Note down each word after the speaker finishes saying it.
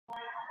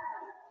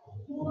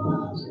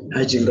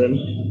Hi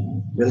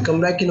children,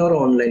 welcome back in our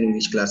online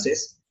English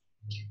classes.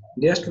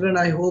 Dear student,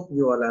 I hope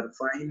you all are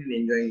fine and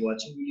enjoying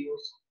watching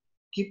videos.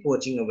 Keep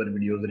watching our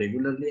videos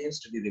regularly and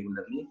study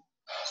regularly.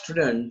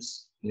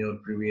 Students, in our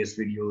previous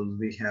videos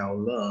we have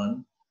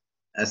learned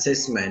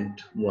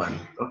assessment 1.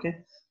 Okay,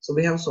 so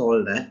we have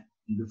solved that.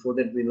 Before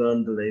that we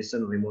learned the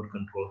lesson remote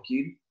control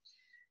key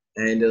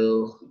and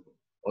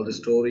all the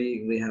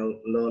story we have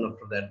learned.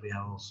 After that we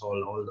have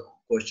solved all the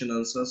question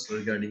answers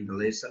regarding the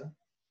lesson.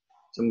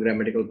 Some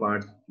grammatical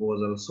part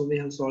was also we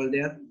have solved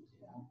there.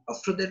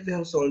 After that we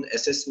have solved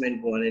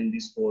assessment 1 and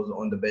this was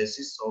on the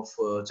basis of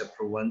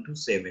chapter 1 to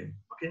 7.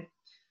 Okay,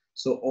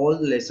 so all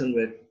the lesson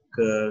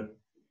were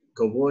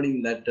covered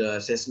in that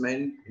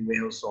assessment. We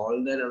have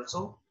solved that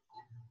also.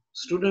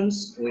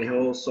 Students, we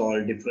have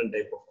solved different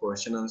type of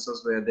question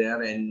answers were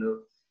there, and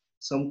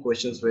some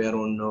questions were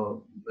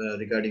on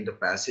regarding the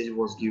passage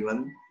was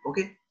given.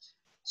 Okay,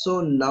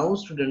 so now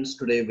students,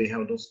 today we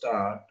have to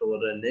start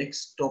our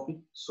next topic.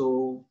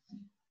 So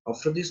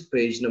after this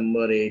page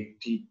number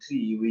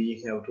 83,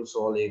 we have to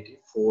solve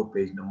 84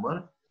 page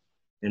number,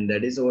 and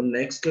that is our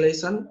next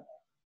lesson,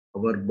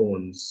 our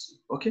bones.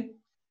 Okay,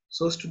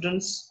 so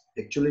students,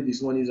 actually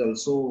this one is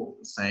also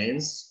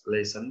science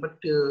lesson, but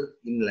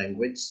in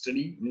language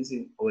study, means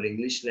in our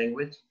English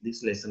language,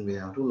 this lesson we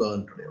have to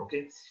learn today.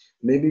 Okay,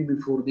 maybe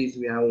before this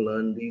we have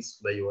learned this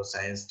by your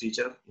science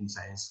teacher in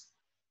science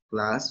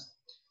class.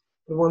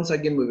 But once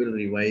again we will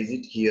revise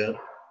it here.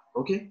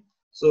 Okay,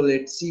 so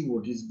let's see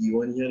what is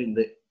given here in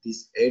the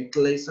this 8th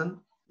lesson.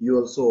 You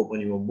also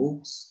open your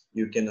books,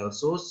 you can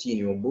also see in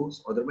your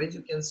books, otherwise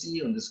you can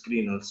see on the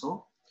screen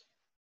also.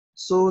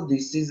 So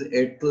this is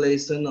 8th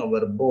lesson,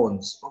 our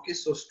bones. Okay,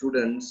 so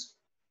students,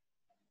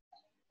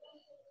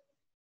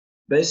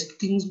 basic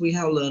things we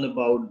have learned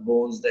about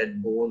bones,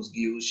 that bones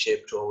give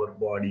shape to our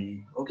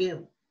body. Okay,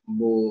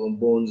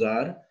 bones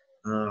are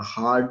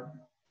hard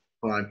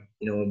part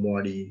in our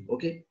body.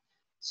 Okay,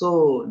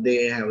 so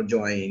they have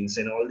joints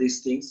and all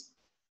these things.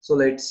 So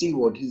let's see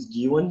what is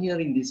given here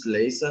in this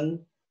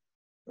lesson.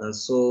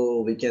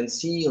 So we can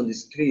see on the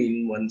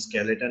screen one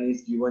skeleton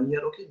is given here.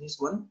 Okay, this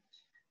one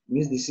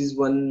means this is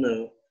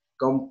one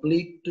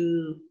complete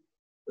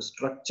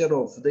structure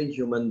of the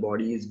human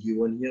body is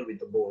given here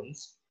with the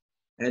bones,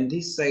 and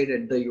this side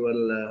at the your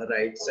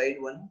right side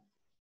one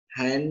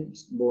hand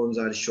bones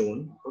are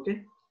shown.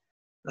 Okay,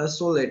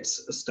 so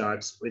let's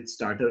start with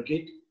starter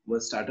kit.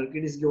 One starter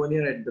kit is given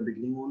here at the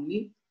beginning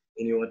only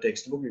in your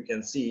textbook, you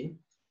can see.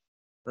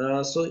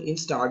 So in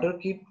starter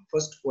kit,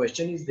 first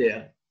question is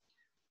there.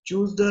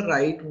 Choose the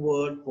right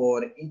word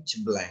for each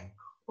blank.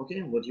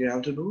 Okay, what you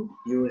have to do,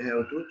 you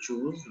have to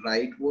choose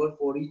right word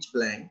for each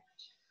blank.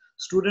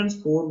 Students,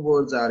 4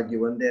 words are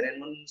given there and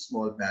one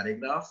small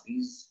paragraph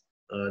is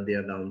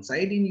there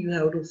downside, and you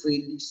have to fill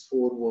these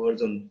 4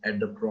 words on at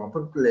the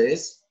proper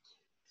place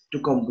to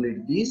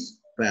complete this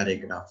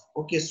paragraph.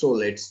 Okay, so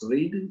let's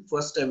read.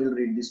 First I will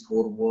read these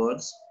 4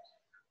 words.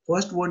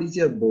 First word is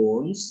your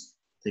bones,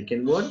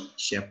 second word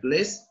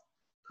shapeless,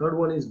 third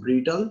one is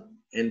brittle,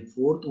 and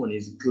fourth one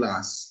is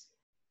glass.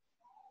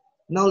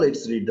 Now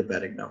let's read the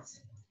paragraph.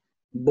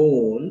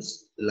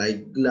 Bones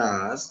like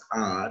glass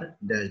are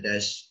dash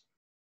dash,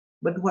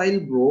 but while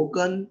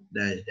broken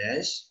dash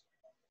dash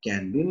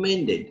can be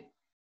mended.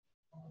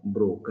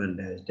 Broken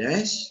dash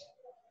dash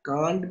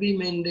can't be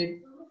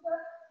mended.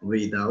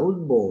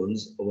 Without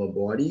bones, our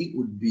body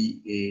would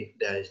be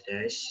a dash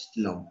dash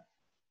lump.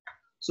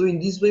 So in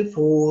this way,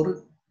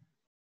 4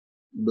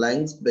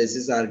 blank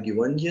spaces are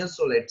given here.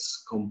 So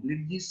let's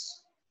complete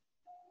this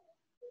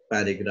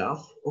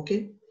paragraph.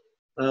 Okay.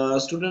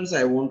 Students,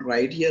 I won't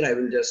write here. I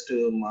will just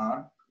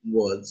mark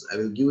words. I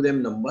will give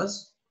them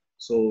numbers.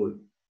 So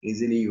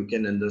easily you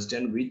can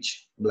understand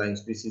which blank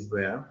space is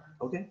where.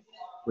 Okay.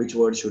 Which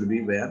word should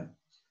be where.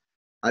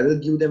 I will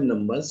give them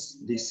numbers.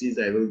 This is,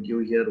 I will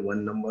give here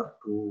 1 number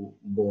to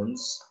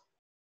bones.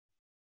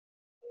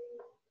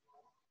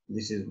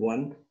 This is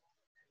 1.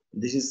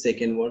 This is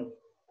second word.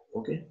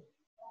 Okay.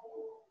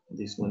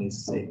 This one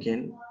is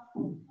second.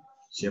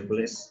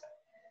 Shapeless.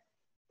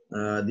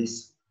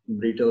 This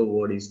brittle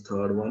word is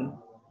third one.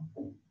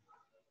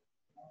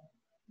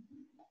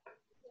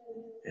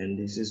 And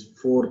this is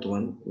fourth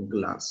one,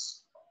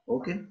 glass.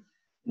 Okay.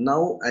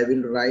 Now I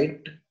will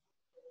write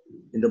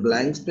in the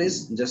blank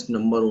space just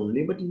number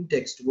only, but in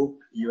textbook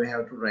you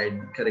have to write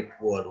the correct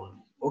word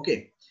only.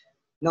 Okay.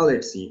 Now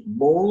let's see.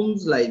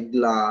 Bones like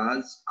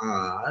glass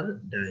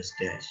are dash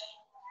dash.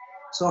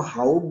 So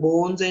how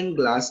bones and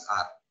glass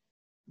are?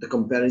 The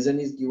comparison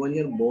is given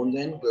here, bones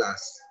and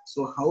glass.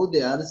 So how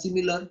they are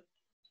similar?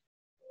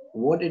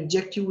 What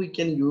adjective we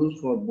can use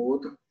for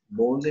both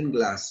bones and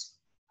glass?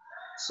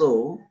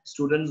 So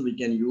students, we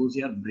can use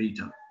here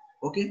brittle.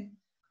 Okay.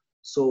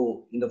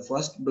 So in the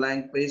first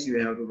blank page you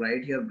have to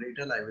write here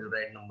brittle. I will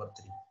write number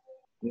 3.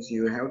 Means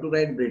you have to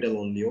write brittle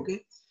only.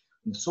 Okay.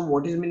 So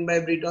what is meant by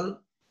brittle?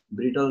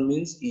 Brittle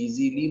means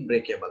easily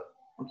breakable.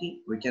 Okay.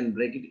 We can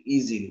break it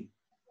easily.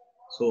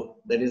 So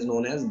that is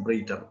known as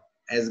brittle.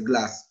 As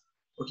glass.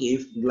 Okay.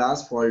 If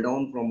glass fall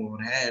down from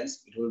our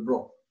hands, it will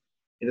break.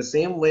 In the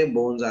same way,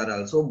 bones are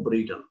also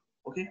brittle.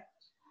 Okay.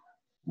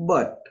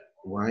 But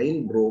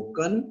while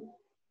broken,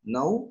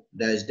 now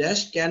dash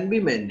dash can be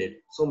mended.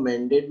 So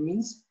mended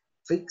means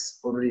fix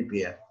or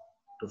repair.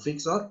 To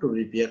fix or to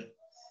repair.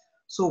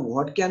 So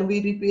what can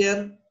we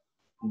repair?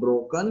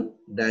 Broken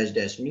dash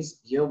dash means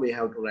here we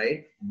have to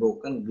write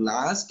broken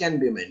glass can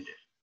be mended.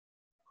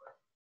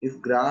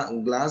 If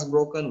glass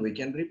broken, we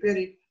can repair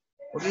it.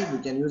 Okay,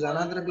 we can use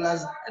another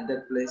glass at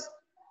that place.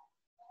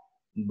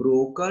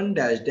 Broken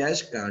dash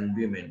dash can't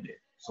be mended.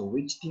 So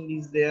which thing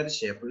is there?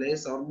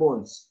 Shapeless or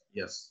bones?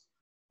 Yes.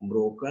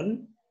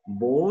 Broken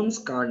bones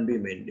can't be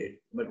mended.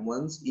 But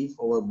once if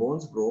our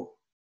bones broke,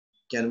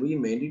 can we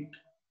mend it?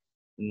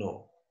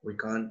 No, we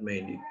can't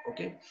mend it.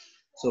 Okay.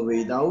 So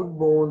without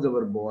bones,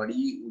 our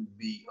body would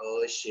be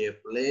a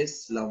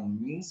shapeless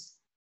lump. Means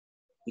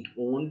it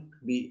won't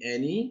be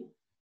any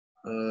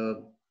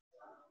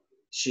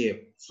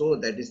shape. So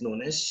that is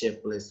known as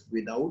shapeless,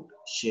 without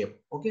shape.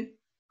 Okay.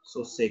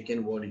 So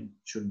second word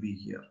should be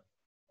here.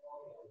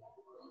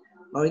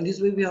 Now in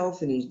this way we have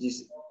finished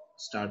this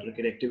starter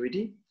kit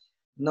activity.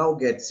 Now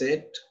get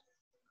set.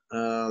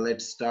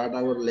 Let's start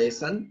our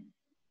lesson.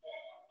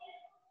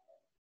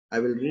 I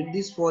will read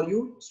this for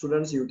you.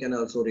 Students, you can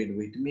also read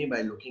with me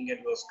by looking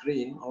at your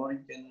screen, or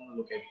you can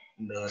look at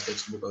the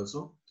textbook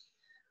also.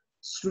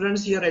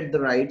 Students, here at the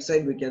right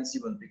side we can see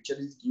one picture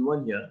is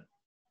given here.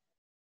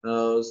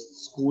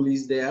 School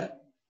is there,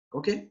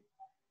 okay,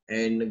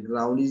 and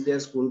ground is there,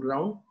 school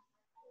ground,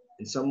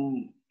 and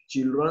some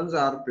children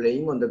are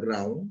playing on the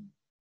ground.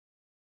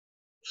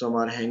 Some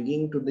are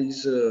hanging to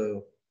this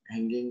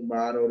hanging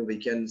bar, or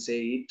we can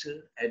say it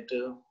at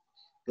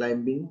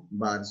climbing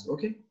bars,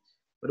 okay.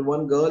 But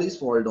one girl is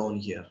fall down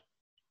here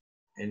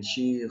and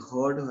she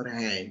hurt her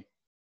hand.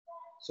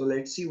 So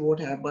let's see what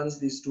happens.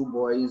 These two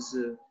boys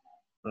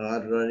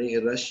are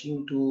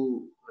rushing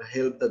to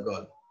help the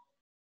girl.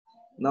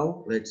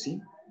 Now let's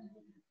see.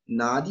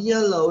 Nadia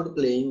loved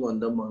playing on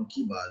the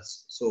monkey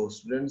bars. So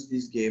students,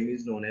 this game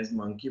is known as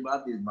monkey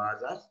bar. These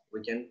bars are,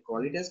 we can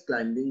call it as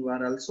climbing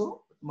bar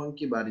also.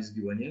 Monkey bar is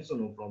given here, so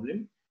no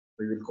problem.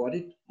 We will call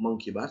it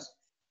monkey bars.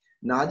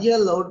 Nadia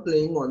loved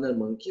playing on the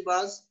monkey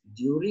bars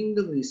during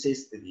the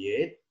recess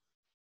period.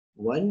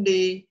 One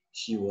day,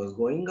 she was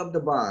going up the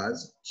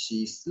bars.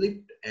 She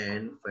slipped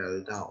and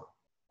fell down.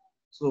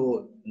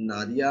 So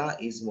Nadia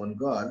is one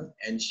girl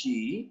and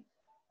she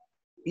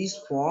is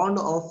fond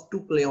of to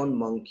play on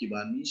monkey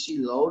bar. Means she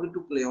loved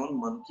to play on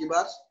monkey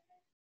bars.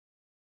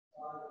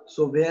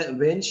 So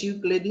when she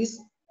play this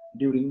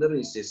during the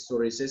recess. So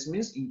recess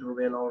means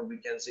interval, or we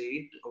can say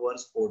it our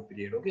sport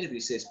period. Okay,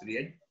 recess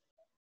period.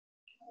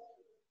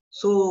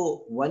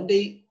 So one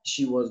day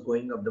she was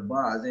going up the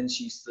bars and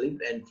she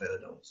slipped and fell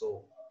down.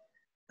 So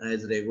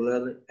as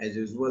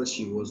usual,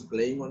 she was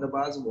playing on the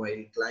bars.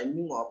 While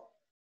climbing up,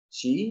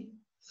 she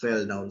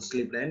fell down,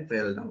 slipped and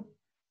fell down.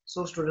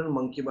 So student,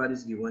 monkey bar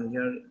is given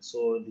here.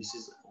 So this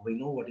is, we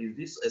know what is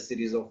this, a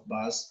series of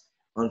bars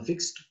on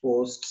fixed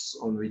posts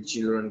on which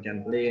children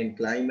can play and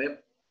climb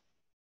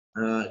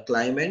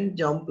and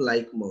jump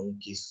like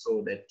monkeys.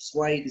 So that's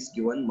why it is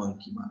given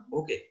monkey bar.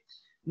 Okay,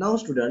 now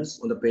students,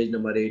 on the page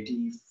number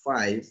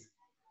 85,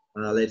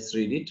 let's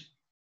read it.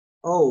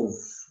 Oh,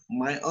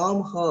 my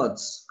arm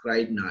hurts,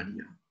 cried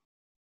Nadia.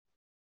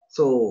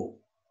 So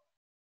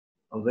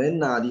when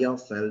Nadia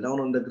fell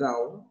down on the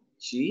ground,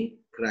 she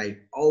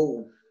cried,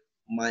 oh,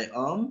 my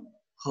arm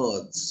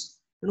hurts.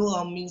 You know,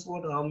 arm means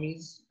what? Arm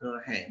means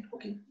hand.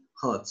 Okay,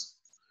 hurts.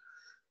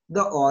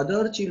 The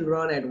other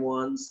children at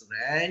once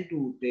ran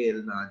to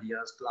tell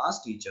Nadia's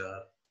class teacher.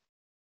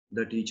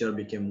 The teacher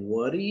became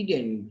worried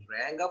and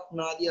rang up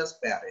Nadia's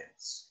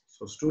parents.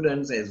 So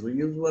students, as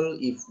usual,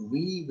 if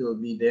we will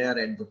be there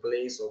at the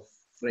place of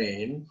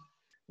friend,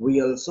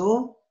 we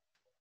also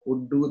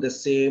would do the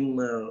same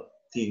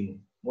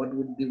thing. What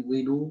would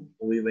we do?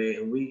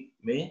 We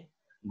may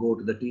go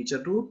to the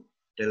teacher to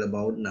tell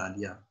about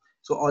Nadia.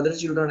 So other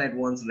children at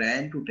once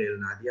ran to tell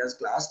Nadia's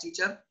class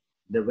teacher.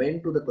 They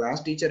went to the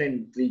class teacher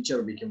and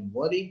teacher became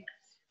worried.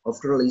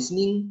 After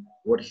listening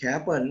what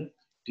happened,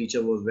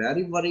 teacher was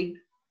very worried.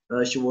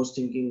 She was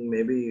thinking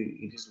maybe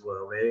it is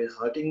very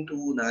hurting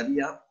to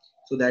Nadia.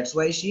 So that's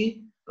why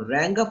she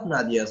rang up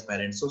Nadia's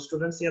parents. So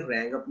students, here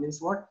rang up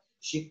means what?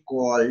 She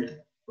called.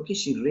 Okay,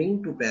 she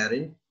ring to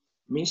parent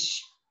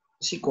means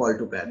she called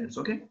to parents.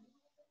 Okay.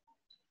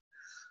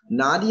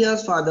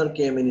 Nadia's father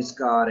came in his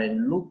car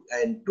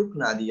and took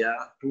Nadia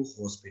to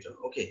hospital.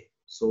 Okay,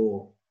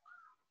 so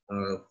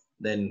uh,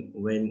 then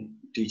when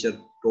teacher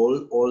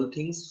told all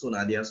things, so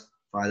Nadia's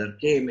father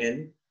came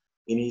in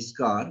his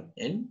car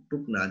and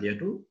took Nadia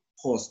to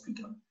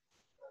hospital.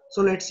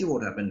 So let's see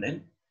what happened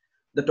then.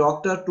 The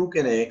doctor took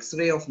an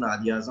X-ray of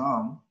Nadia's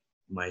arm.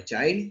 My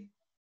child,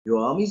 your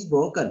arm is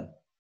broken,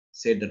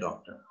 said the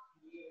doctor.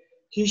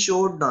 He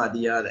showed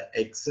Nadia the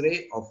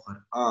X-ray of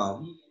her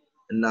arm,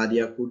 and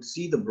Nadia could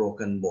see the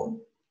broken bone.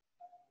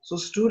 So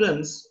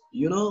students,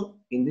 you know,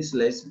 in this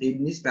lesson,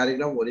 in this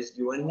paragraph, what is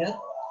given here?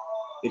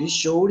 It is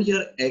showed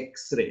here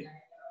X-ray.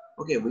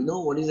 Okay, we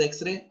know what is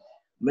X-ray.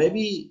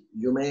 Maybe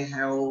you may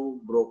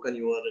have broken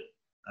your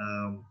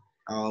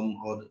arm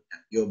or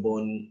your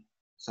bone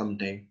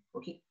sometime.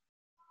 Okay,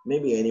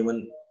 maybe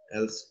anyone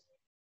else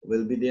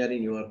will be there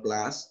in your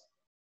class.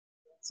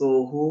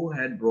 So who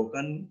had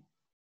broken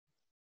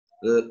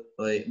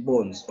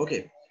bones?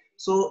 Okay,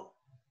 so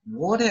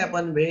what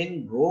happened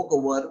when broke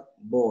our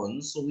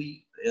bones? So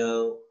we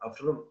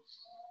after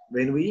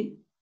when we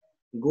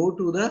go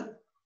to the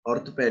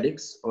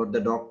orthopedics or the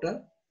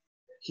doctor,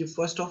 he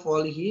first of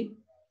all he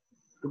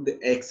took the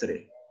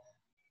X-ray,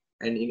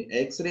 and in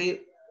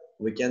X-ray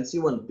we can see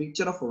one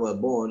picture of our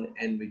bone,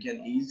 and we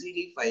can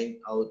easily find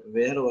out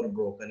where our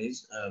broken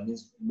is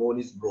means bone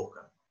is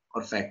broken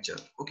or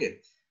fractured. Okay,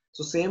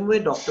 so same way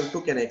doctor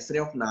took an X-ray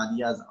of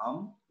Nadia's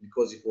arm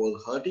because it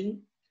was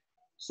hurting.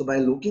 So by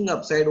looking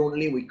upside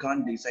only we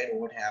can't decide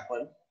what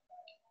happened.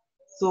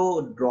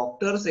 So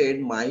doctor said,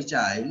 my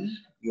child,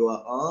 your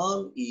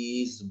arm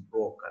is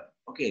broken.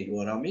 Okay,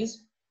 your arm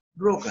is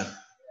broken.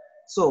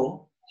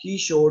 So he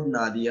showed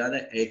Nadia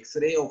the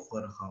X-ray of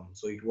her arm.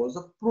 So it was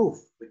a proof.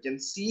 We can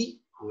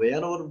see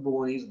where our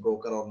bone is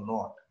broken or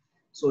not.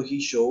 So he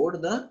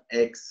showed the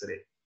X-ray.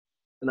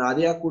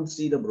 Nadia could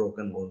see the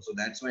broken bone. So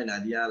that's why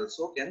Nadia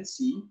also can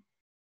see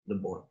the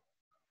bone.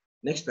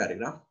 Next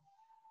paragraph.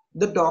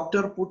 The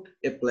doctor put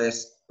a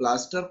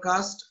plaster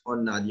cast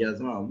on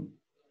Nadia's arm.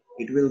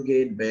 It will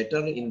get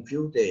better in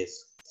few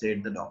days,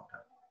 said the doctor.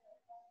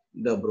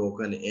 The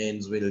broken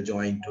ends will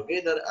join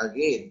together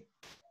again.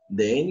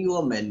 Then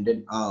your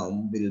mended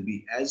arm will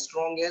be as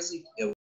strong as it ever